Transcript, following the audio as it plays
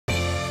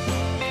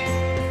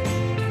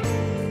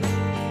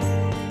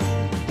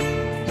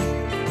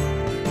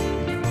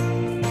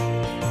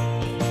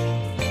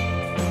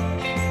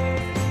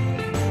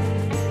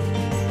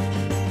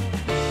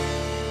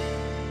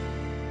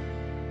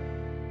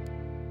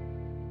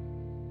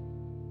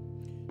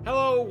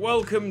Hello,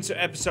 welcome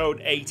to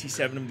episode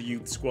 87 of the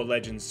Youth Squad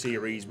Legends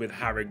series with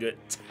Harrogate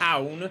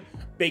Town.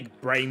 Big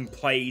brain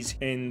plays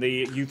in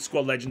the Youth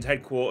Squad Legends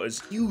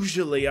headquarters.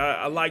 Usually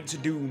I like to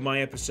do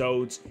my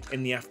episodes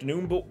in the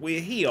afternoon, but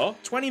we're here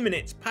 20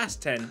 minutes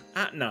past 10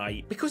 at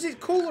night because it's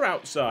cooler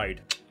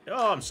outside.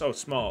 Oh, I'm so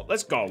smart.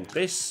 Let's go.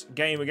 This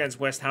game against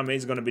West Ham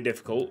is going to be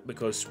difficult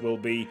because we'll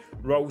be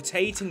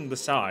rotating the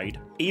side.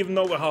 Even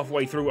though we're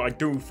halfway through, I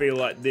do feel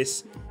like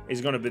this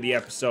is going to be the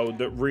episode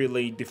that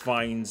really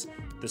defines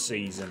the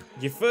season.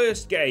 Your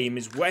first game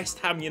is West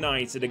Ham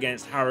United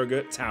against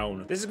Harrogate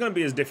Town. This is going to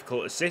be as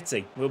difficult as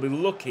City. We'll be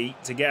lucky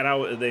to get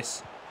out of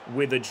this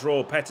with a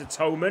draw.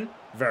 Toman,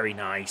 very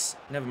nice.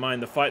 Never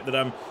mind the fact that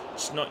I'm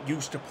just not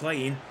used to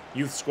playing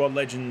Youth Squad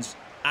Legends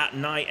at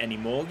night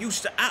anymore.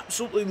 Used to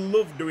absolutely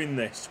love doing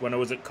this when I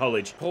was at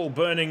college. Paul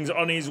Burning's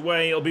on his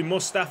way. It'll be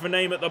Mustafa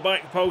Naim at the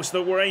back post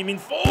that we're aiming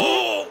for.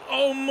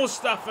 Oh,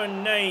 Mustafa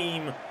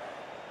Naim.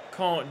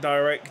 Can't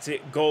direct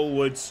it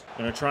goalwards.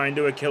 Gonna try and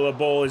do a killer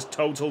ball. Is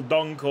Total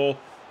Donko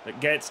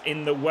that gets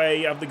in the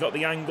way. Have they got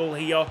the angle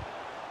here?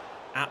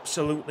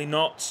 Absolutely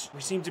not.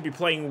 We seem to be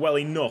playing well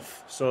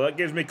enough, so that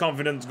gives me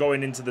confidence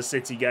going into the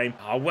City game.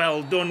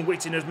 Well done,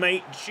 Whittiner's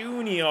mate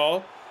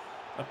Junior.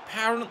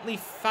 Apparently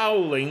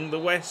fouling the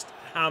West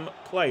Ham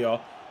player.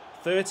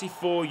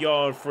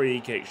 34-yard free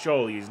kick.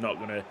 Surely he's not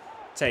going to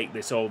take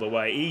this all the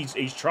way.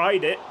 He's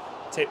tried it.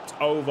 Tipped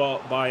over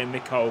by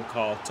Mikko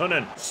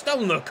Kartunen.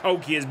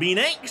 Stolnokoki has been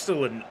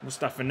excellent.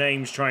 Mustafa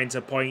Naim's trying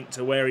to point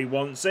to where he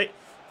wants it.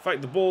 In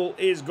fact, the ball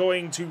is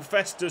going to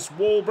Festus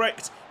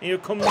Walbrecht. Here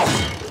comes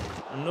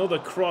another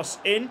cross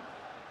in.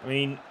 I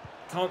mean,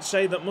 can't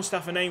say that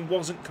Mustafa Naim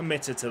wasn't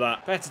committed to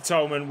that.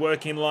 Toman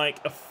working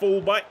like a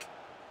fullback.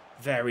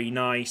 Very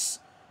nice.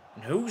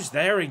 And who's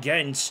there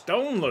again?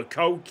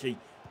 Stolnokoki.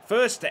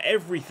 First to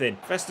everything.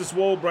 Festus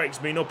Walbrecht's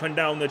been up and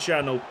down the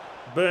channel.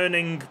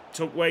 Burning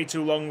took way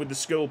too long with the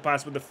skill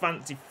pass with the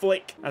fancy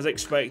flick, as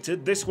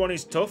expected. This one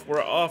is tough.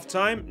 We're at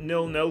half-time,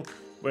 0-0.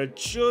 We're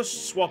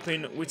just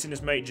swapping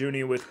Whittiner's mate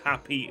Junior with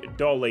Happy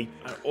Dolly.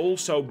 And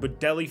also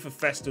Badelli for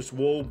Festus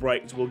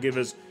Walbrecht will give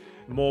us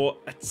more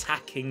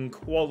attacking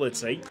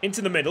quality.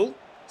 Into the middle.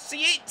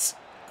 See it!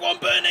 Go on,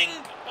 Burning!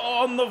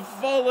 Oh, on the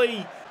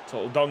volley!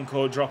 Total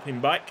Donko dropping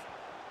back.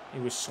 He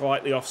was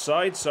slightly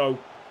offside, so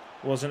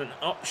wasn't an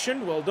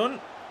option. Well done.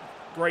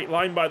 Great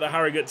line by the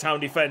Harrogate Town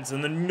defence,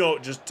 and the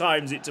nut just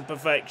times it to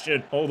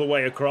perfection all the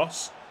way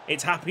across.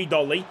 It's Happy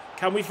Dolly.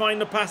 Can we find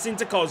the pass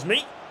into Cosme?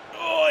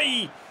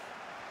 Oi!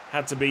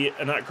 Had to be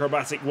an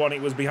acrobatic one.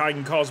 It was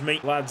behind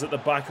Cosme. Lads at the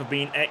back have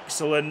been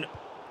excellent.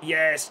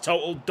 Yes,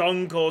 Total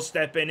Donko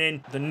stepping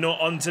in. The nut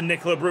onto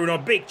Nicola Bruno.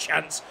 Big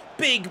chance.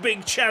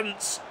 Big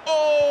chance.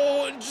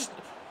 Oh, and just...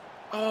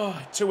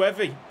 Oh, too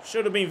heavy.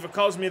 Should have been for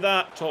Cosme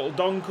that. Total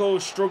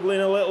Donko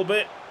struggling a little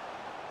bit.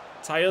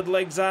 Tired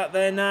legs out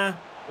there now.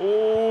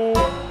 Oh,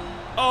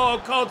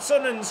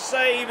 Kartunen's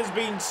save has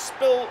been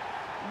spilt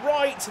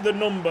right to the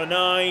number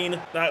 9.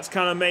 That's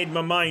kind of made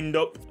my mind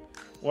up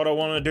what I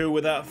want to do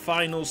with that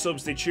final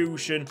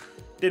substitution.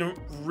 Didn't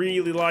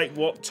really like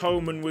what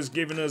Toman was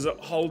giving us at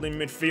holding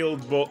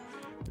midfield, but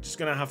just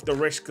going to have to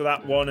risk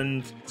that one.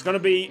 And it's going to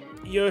be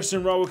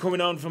Yerson Rower coming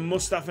on from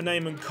Mustafa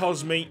Naim and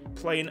Cosme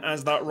playing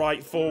as that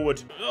right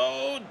forward.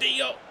 Oh,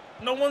 dear.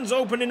 No one's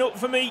opening up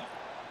for me.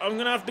 I'm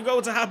going to have to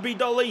go to Happy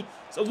Dolly.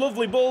 It's a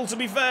lovely ball, to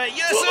be fair.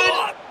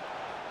 Yes,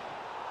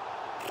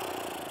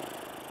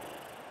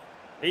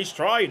 he's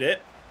tried it.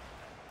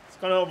 It's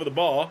gone over the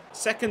bar.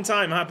 Second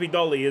time Happy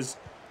Dolly has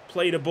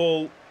played a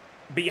ball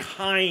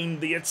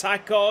behind the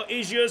attacker.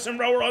 Is Yerson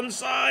Rower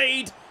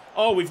onside?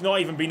 Oh, we've not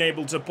even been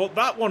able to put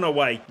that one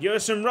away.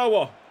 Yerson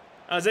Rower,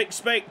 as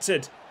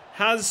expected,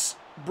 has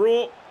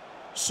brought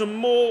some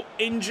more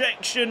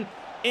injection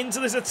into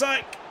this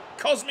attack.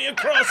 Cosme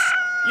across.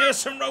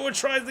 Yerson Rower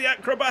tries the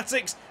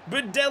acrobatics.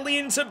 Badelli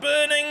into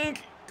Burning.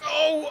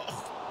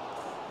 Oh!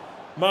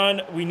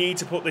 Man, we need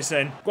to put this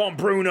in. Go on,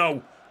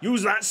 Bruno.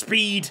 Use that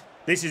speed.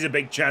 This is a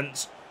big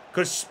chance.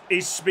 Because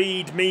his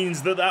speed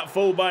means that that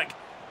fullback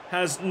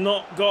has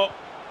not got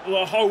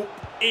the hope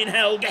in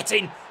hell. Get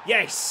in.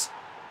 Yes.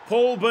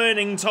 Paul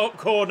Burning, top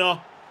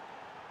corner.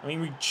 I mean,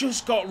 we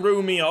just got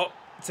Roomy up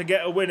to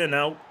get a winner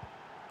now.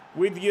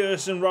 With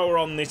Yerson Rower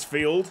on this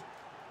field.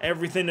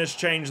 Everything has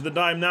changed. The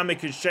dynamic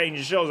has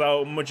changed. It shows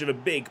how much of a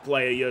big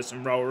player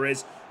Yerson Rower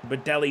is.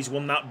 Badelli's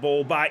won that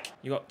ball back.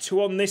 You got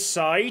 2 on this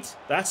side.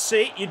 That's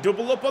it. You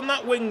double up on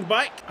that wing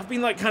back. I've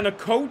been like kind of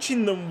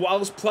coaching them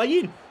whilst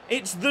playing.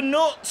 It's the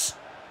nuts.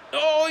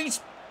 Oh,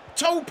 he's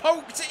toe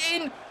poked it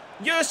in.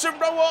 Yerson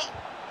Rower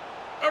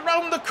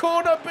around the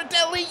corner.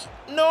 Badelli.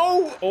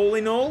 No. All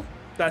in all,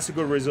 that's a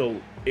good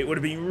result. It would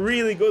have been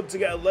really good to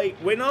get a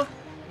late winner,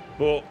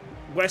 but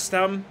West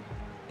Ham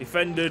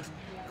defended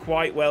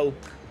quite well.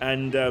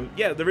 And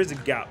yeah, there is a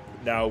gap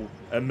now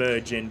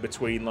emerging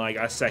between like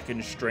our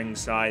second string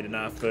side and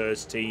our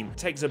first team. It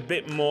takes a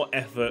bit more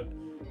effort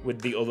with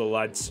the other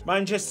lads.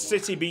 Manchester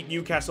City beat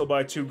Newcastle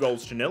by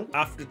 2-0.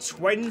 After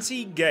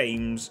 20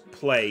 games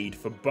played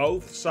for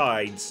both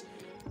sides,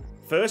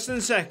 first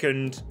and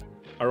second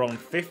are on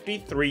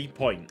 53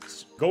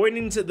 points. Going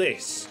into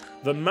this,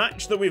 the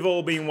match that we've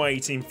all been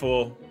waiting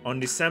for on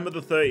December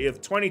the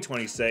 30th,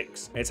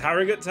 2026, it's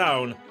Harrogate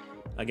Town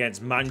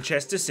against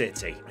Manchester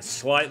City. A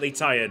slightly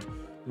tired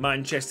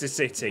Manchester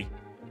City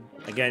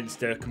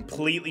against a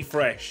completely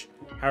fresh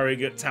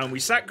Harrogate Town. We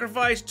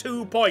sacrificed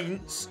 2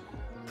 points,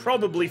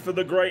 probably for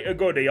the greater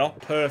good here.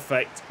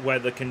 Perfect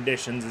weather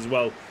conditions as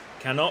well.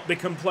 Cannot be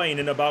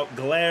complaining about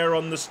glare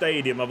on the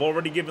stadium. I've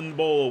already given the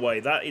ball away.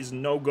 That is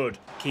no good.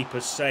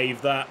 Keeper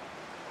saved that.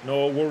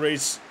 No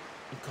worries.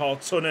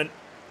 Cartunen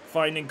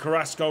finding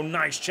Carrasco.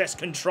 Nice chest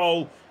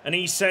control. And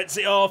he sets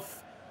it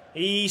off.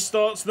 He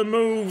starts the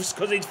moves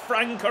because it's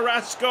Frank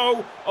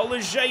Carrasco.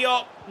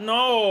 Olejea.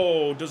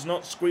 No. Does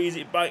not squeeze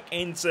it back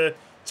into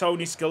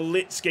Tony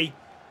Skalitsky.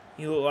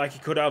 He looked like he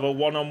could have a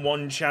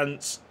one-on-one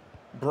chance.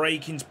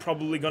 Breaking's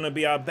probably going to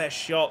be our best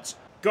shot.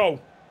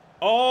 Go.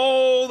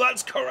 Oh,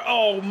 that's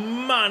oh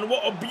man,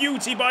 what a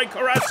beauty by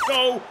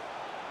Carrasco.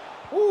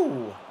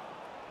 Ooh.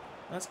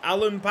 That's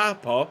Alan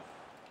Papa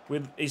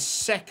with his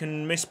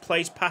second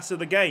misplaced pass of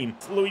the game.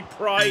 Louis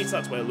Price,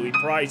 that's where Louis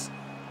Price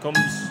comes.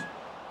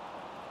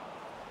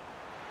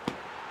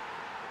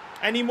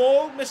 Any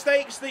more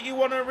mistakes that you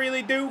want to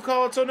really do,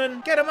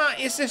 Cartunen? Get him out of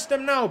your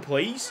system now,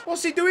 please.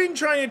 What's he doing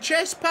trying to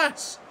chest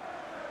pass?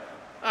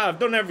 I've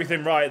done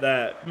everything right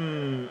there.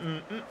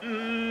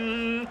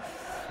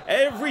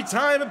 Every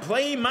time I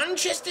play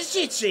Manchester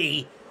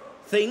City,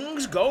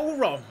 things go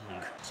wrong.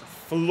 It's a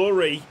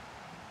flurry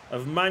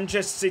of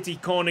Manchester City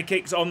corner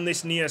kicks on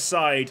this near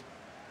side,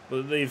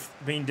 but they've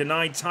been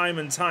denied time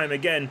and time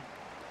again.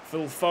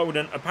 Phil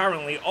Foden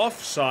apparently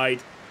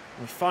offside.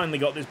 We finally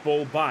got this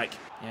ball back.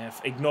 Yeah,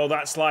 ignore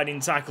that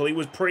sliding tackle. It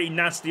was pretty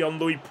nasty on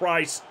Louis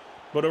Price,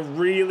 but a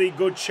really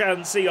good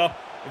chance here.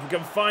 If we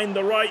can find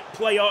the right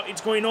player,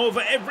 it's going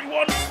over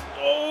everyone.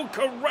 Oh,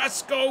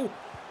 Carrasco.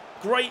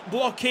 Great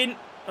blocking.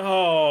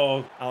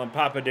 Oh, Alan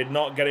Papa did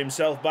not get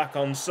himself back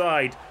on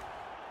side.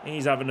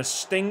 He's having a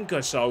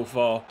stinker so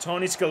far.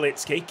 Tony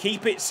Skalitsky,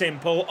 keep it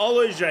simple.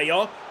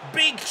 Olejea,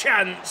 big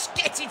chance.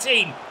 Get it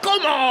in.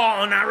 Come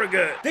on,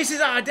 Harrogate. This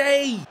is our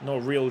day. No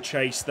real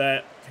chase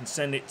there. Can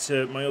send it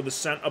to my other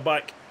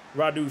centre-back.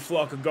 Radu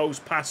Flocka goes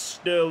past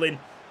Sterling.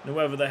 And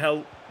whoever the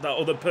hell that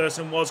other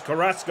person was,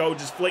 Carrasco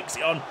just flicks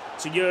it on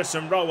to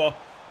Yerson Rower.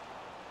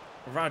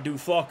 Radu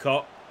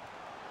Flocka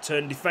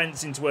turned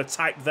defence into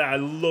attack there. I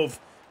love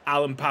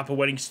Alan Papa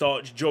when he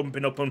starts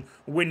jumping up and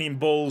winning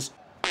balls.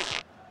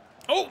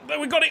 Oh, there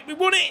we got it. We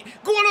won it.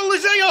 Go on,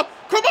 Olejea.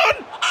 Come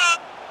on.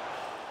 Ah!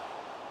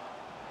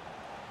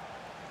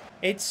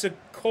 It's a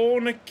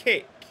corner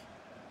kick.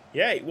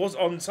 Yeah, it was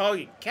on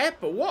target.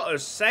 Kepa, what a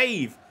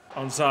save.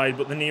 Onside,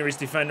 but the nearest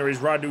defender is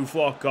Radu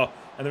Flocka,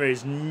 and there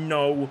is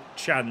no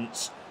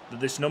chance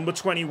that this number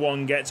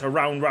 21 gets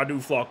around Radu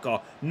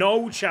Flocka.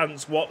 No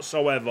chance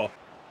whatsoever.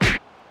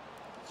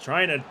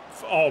 Trying to...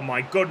 Oh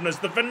my goodness,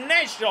 the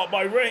finesse shot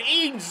by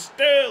Raheem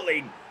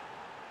Sterling.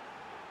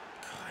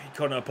 He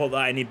couldn't have put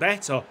that any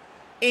better.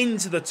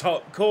 Into the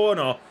top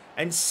corner,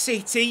 and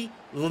City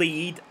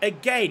lead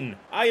again.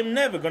 I am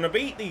never going to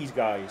beat these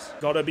guys.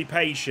 Gotta be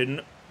patient,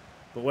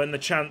 but when the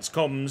chance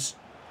comes,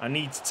 I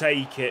need to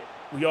take it.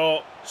 We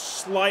are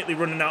slightly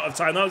running out of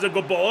time. That was a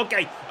good ball.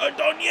 Okay,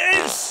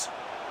 Adonis!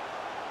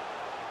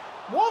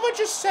 What have I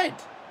just said?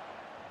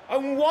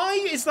 And why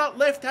is that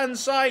left-hand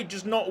side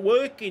just not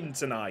working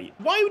tonight?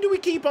 Why do we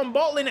keep on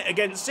bottling it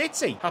against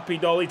City? Happy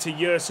dolly to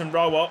Yerson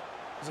Rower.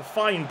 It was a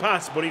fine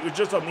pass, but it was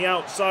just on the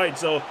outside,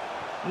 so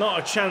not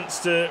a chance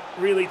to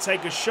really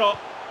take a shot.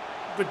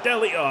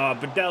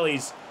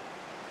 Badeli's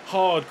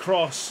hard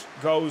cross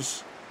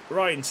goes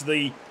right into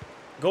the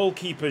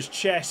goalkeeper's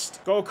chest.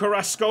 Go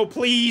Carrasco,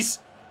 please.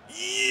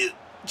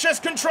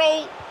 Chest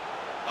control.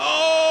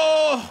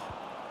 Oh.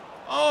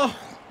 Oh.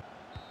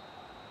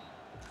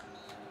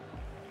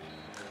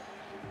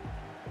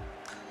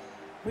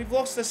 We've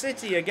lost the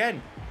City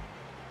again.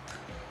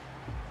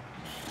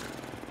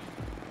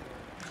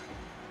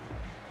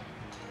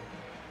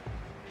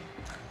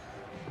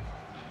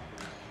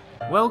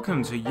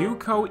 Welcome to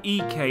Yuko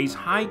Ike's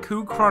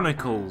Haiku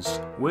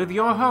Chronicles with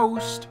your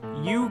host,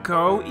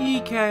 Yuko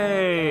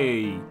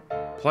Ike.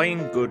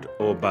 Playing good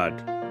or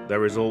bad,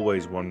 there is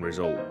always one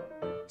result.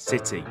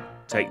 City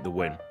take the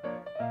win.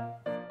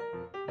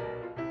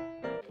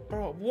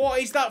 Bro, what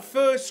is that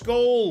first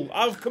goal?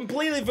 I've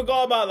completely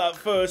forgot about that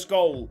first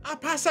goal. Our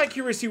pass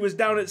accuracy was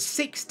down at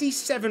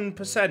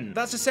 67%.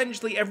 That's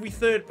essentially every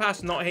third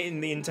pass not hitting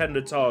the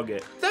intended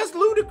target. That's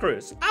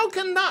ludicrous. How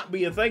can that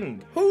be a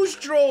thing? Who's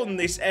drawn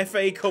this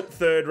FA Cup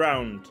third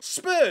round?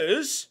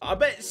 Spurs? I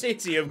bet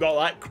City have got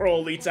like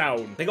Crawley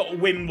Town. They got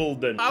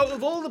Wimbledon. Out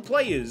of all the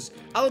players,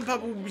 Alan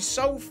Papa will be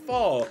so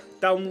far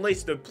down the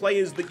list of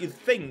players that you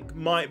think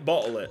might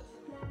bottle it.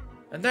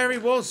 And there he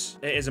was.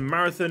 It is a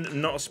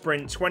marathon, not a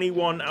sprint.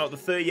 21 out of the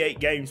 38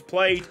 games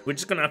played. We're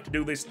just going to have to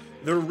do this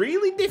the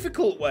really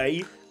difficult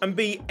way and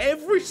beat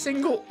every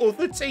single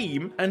other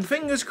team. And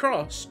fingers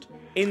crossed,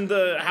 in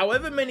the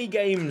however many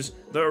games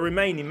that are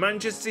remaining,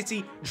 Manchester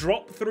City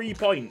drop 3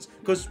 points.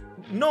 Because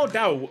no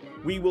doubt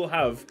we will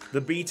have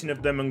the beating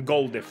of them and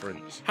goal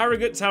difference.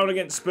 Harrogate Town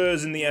against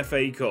Spurs in the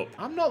FA Cup.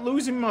 I'm not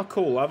losing my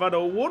cool. I've had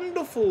a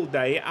wonderful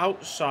day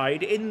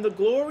outside in the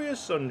glorious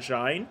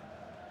sunshine,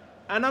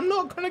 and I'm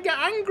not going to get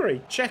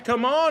angry.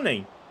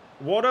 Chekamani.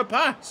 What a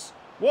pass.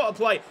 What a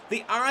play.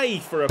 The eye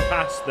for a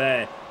pass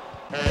there.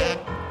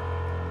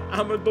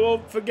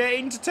 Amador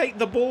forgetting to take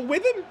the ball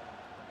with him.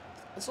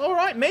 It's all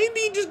right. Maybe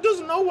he just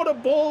doesn't know what a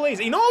ball is.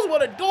 He knows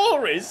what a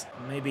door is.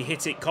 Maybe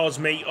hit it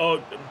Cosme.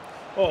 Oh,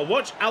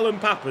 watch Alan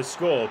Papa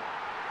score.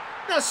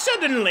 Now,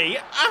 suddenly,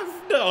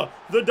 after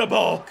the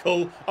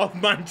debacle of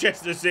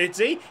Manchester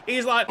City,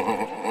 he's like,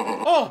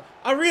 oh,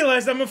 I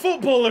realised I'm a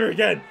footballer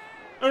again.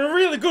 And a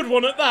really good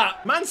one at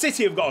that. Man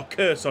City have got a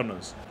curse on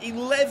us.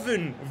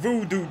 11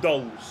 voodoo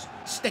dolls.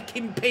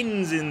 Sticking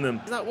pins in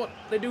them. Is that what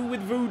they do with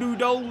voodoo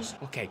dolls?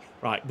 Okay,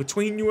 right.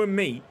 Between you and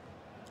me,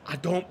 I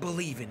don't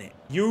believe in it.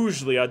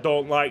 Usually, I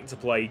don't like to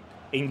play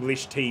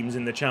English teams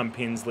in the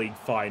Champions League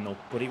final.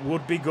 But it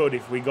would be good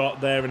if we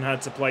got there and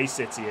had to play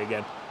City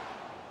again.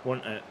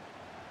 Wouldn't it?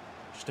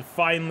 Just to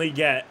finally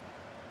get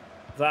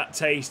that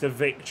taste of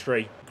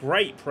victory.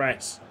 Great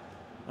press.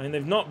 I mean,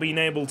 they've not been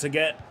able to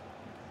get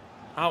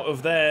out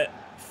of their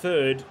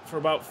third for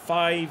about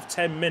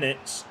 5-10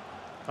 minutes.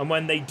 And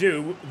when they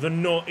do, the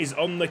nut is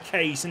on the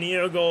case. And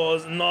here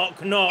goes,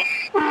 knock, knock.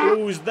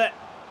 Who's that?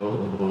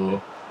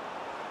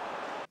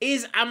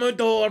 Is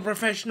Amador a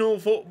professional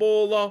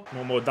footballer?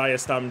 One more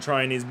Diastam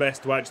trying his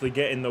best to actually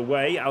get in the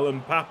way. Alan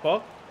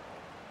Papa.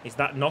 Is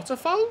that not a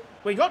foul?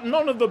 We got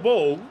none of the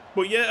ball,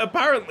 but yet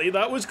apparently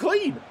that was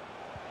clean.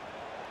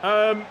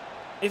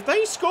 If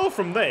they score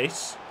from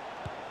this,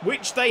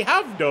 which they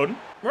have done,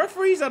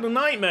 referee's had a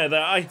nightmare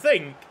there, I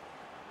think.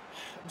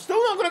 I'm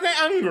still not going to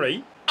get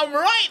angry. I'm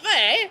right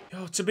there.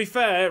 Oh, to be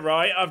fair,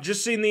 right, I've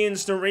just seen the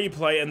instant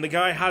replay and the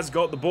guy has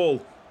got the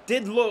ball.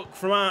 Did look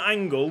from our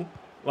angle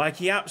like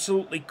he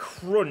absolutely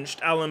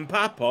crunched Alan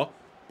Papa,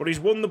 but he's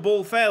won the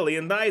ball fairly,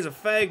 and that is a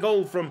fair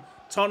goal from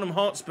Tottenham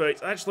Hotspur.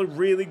 It's actually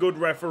really good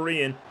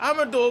refereeing.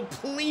 Amador,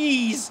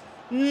 please!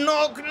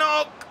 Knock,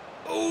 knock!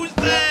 Who's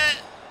there?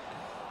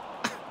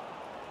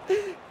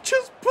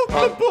 Just put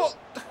the ball...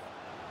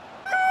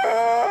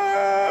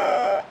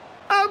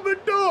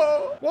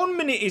 Amador! 1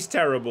 minute is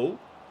terrible,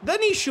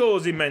 then he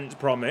shows immense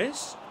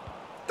promise,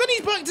 then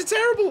he's back to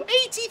terrible.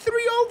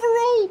 83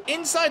 overall!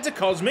 Inside to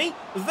Cosme,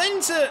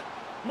 then to...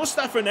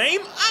 Mustafa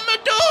Name,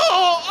 Amador!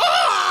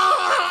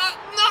 Oh!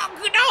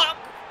 Knock, knock!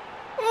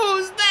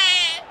 Who's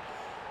there?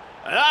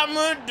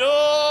 Amador!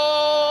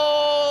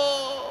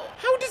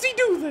 How does he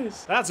do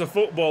this? That's a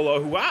footballer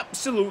who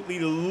absolutely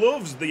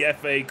loves the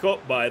FA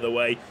Cup, by the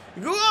way.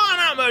 Go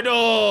on,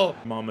 Amador!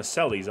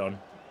 Marmacelli's on.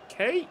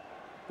 Okay.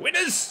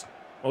 Winners!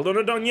 Hold on,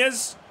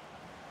 Adonez.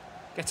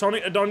 Get on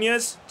it,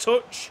 Adonez.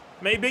 Touch.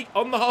 Maybe.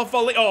 On the half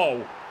volley.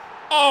 Oh!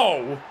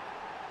 Oh!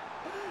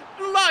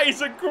 That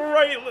is a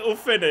great little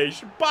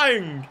finish.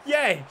 Bang.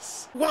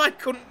 Yes. Why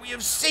couldn't we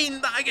have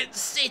seen that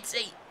against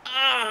City?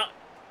 Ah.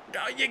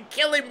 God, you're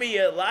killing me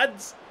here,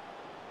 lads.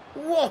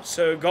 What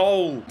a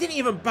goal. Didn't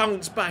even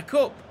bounce back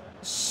up.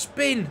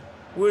 Spin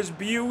was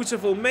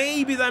beautiful.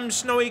 Maybe them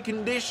snowy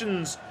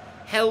conditions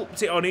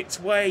helped it on its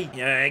way.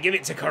 Yeah, give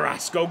it to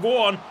Carrasco. Go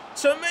on.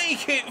 To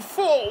make it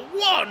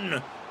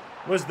 4-1.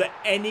 Was there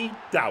any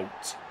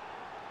doubt?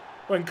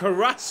 When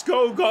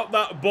Carrasco got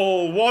that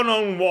ball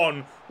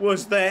one-on-one,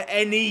 was there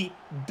any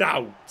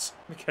doubt?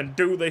 We can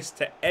do this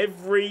to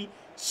every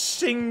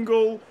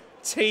single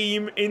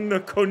team in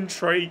the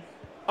country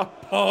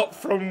apart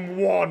from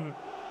one.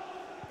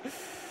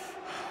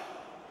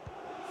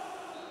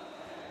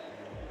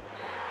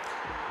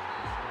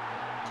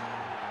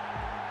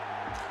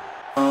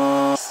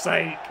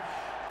 Sake.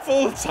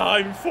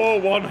 Full-time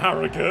 4-1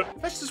 Harrogate.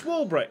 Festus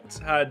Walbrecht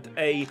had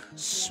a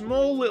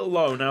small little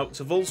loan out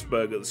to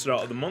Wolfsburg at the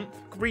start of the month.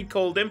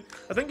 Recalled him.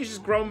 I think he's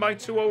just grown by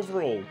 2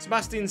 overall.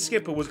 Sebastian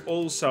Skipper was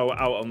also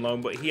out on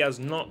loan, but he has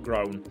not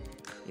grown.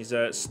 He's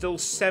still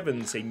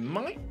 70.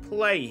 Might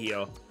play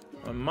here.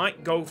 I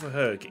might go for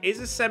Herc. It is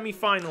a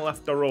semi-final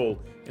after all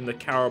in the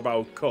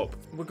Carabao Cup.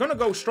 We're going to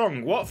go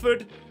strong.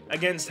 Watford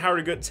against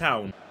Harrogate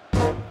Town.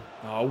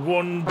 Oh,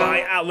 won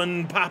by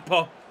Alan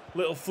Papa.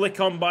 Little flick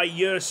on by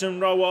Yerson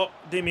Rowott,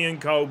 Dimian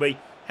Kobe.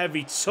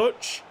 Heavy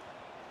touch.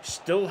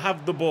 Still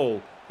have the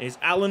ball. Is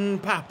Alan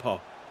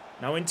Papa.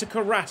 Now into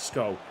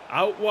Carrasco.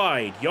 Out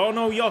wide.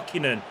 Jarno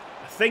Jokinen.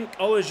 I think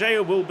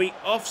Olajea will be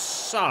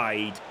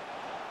offside.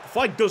 The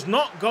flag does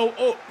not go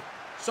up.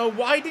 So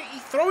why didn't he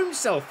throw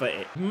himself at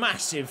it?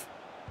 Massive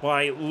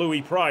by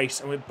Louis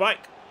Price. And we're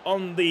back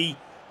on the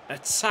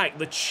attack.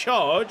 The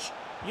charge.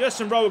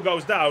 Yerson Rowott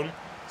goes down.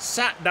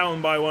 Sat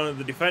down by one of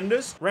the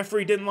defenders.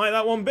 Referee didn't like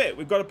that one bit.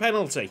 We've got a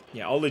penalty.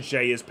 Yeah,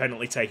 Olajea's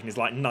penalty taken is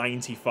like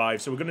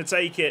 95. So we're going to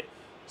take it,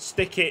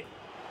 stick it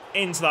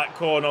into that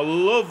corner.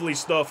 Lovely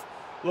stuff.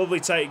 Lovely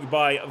take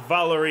by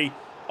Valerie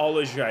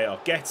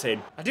Olajea. Get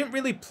in. I didn't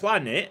really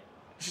plan it.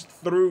 Just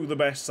threw the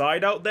best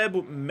side out there.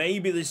 But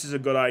maybe this is a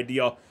good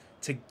idea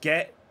to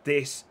get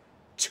this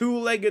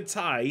two-legged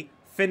tie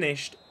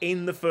finished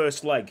in the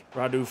first leg.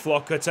 Radu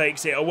Flocker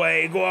takes it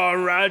away. Go on,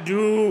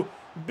 Radu.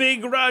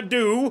 Big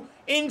Radu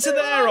into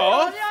their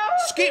off.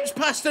 Skips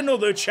past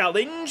another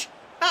challenge.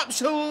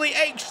 Absolutely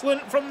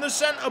excellent from the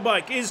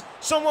centre-back. Is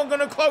someone going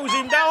to close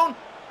him down?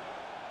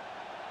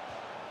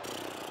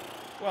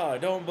 Well, I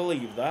don't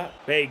believe that.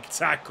 Big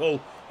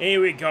tackle. Here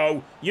we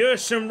go.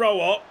 Yerson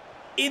Rowott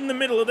in the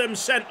middle of them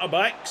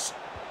centre-backs.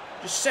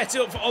 Just set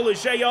it up for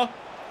Olajaya.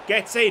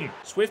 Get in.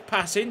 Swift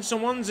passing.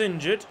 Someone's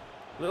injured.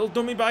 Little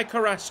dummy by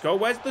Carrasco.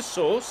 Where's the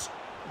source?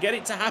 Get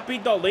it to Happy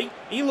Dolly.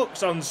 He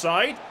looks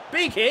onside.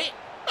 Big hit.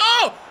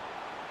 Oh!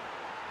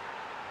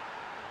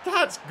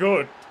 That's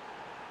good.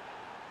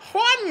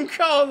 Juan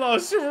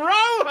Carlos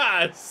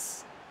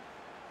Rojas!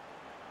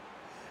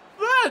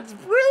 That's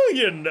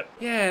brilliant!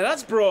 Yeah,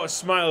 that's brought a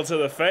smile to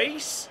the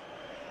face.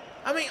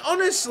 I mean,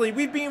 honestly,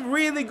 we've been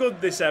really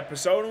good this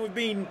episode, and we've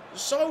been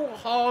so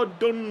hard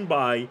done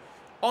by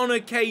on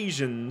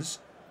occasions,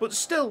 but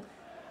still,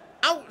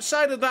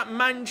 outside of that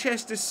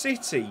Manchester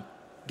City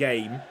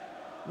game,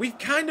 we've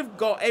kind of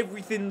got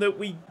everything that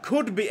we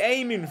could be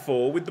aiming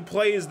for with the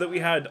players that we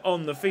had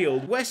on the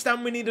field. West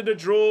Ham, we needed a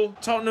draw.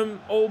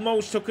 Tottenham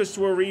almost took us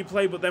to a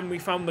replay, but then we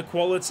found the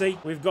quality.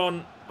 We've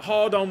gone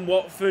hard on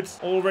Watford.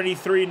 Already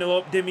 3-0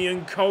 up.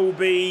 Dimian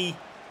Kobe.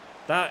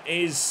 That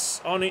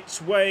is on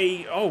its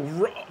way. Oh,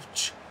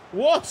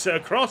 what a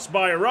cross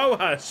by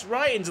Rojas.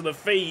 Right into the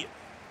feet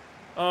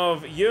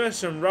of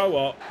Yerson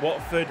Rowott.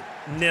 Watford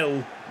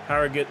 0.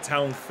 Harrogate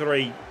Town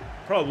 3.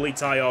 Probably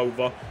tie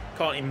over.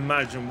 Can't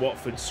imagine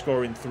Watford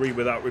scoring 3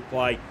 without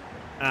reply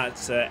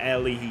at Air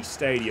Lihi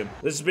Stadium.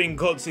 This has been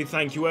Cutsy.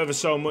 Thank you ever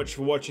so much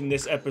for watching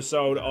this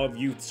episode of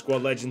Youth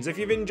Squad Legends. If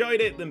you've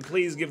enjoyed it, then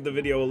please give the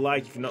video a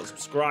like. If you're not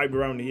subscribed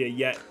around here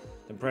yet,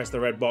 then press the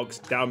red box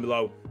down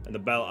below and the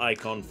bell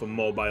icon for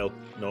mobile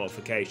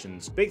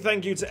notifications. Big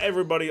thank you to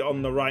everybody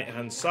on the right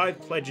hand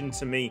side pledging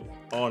to me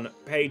on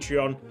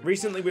Patreon.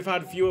 Recently we've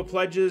had fewer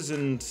pledges,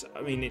 and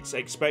I mean, it's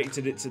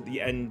expected. It's at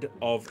the end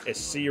of a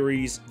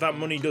series. That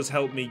money does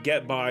help me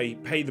get by,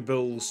 pay the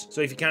bills,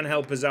 so if you can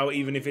help us out,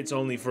 even if it's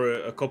only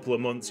for a couple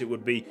of months, it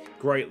would be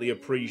greatly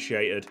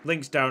appreciated.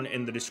 Links down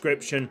in the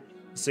description.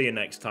 See you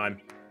next time.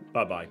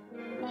 Bye bye.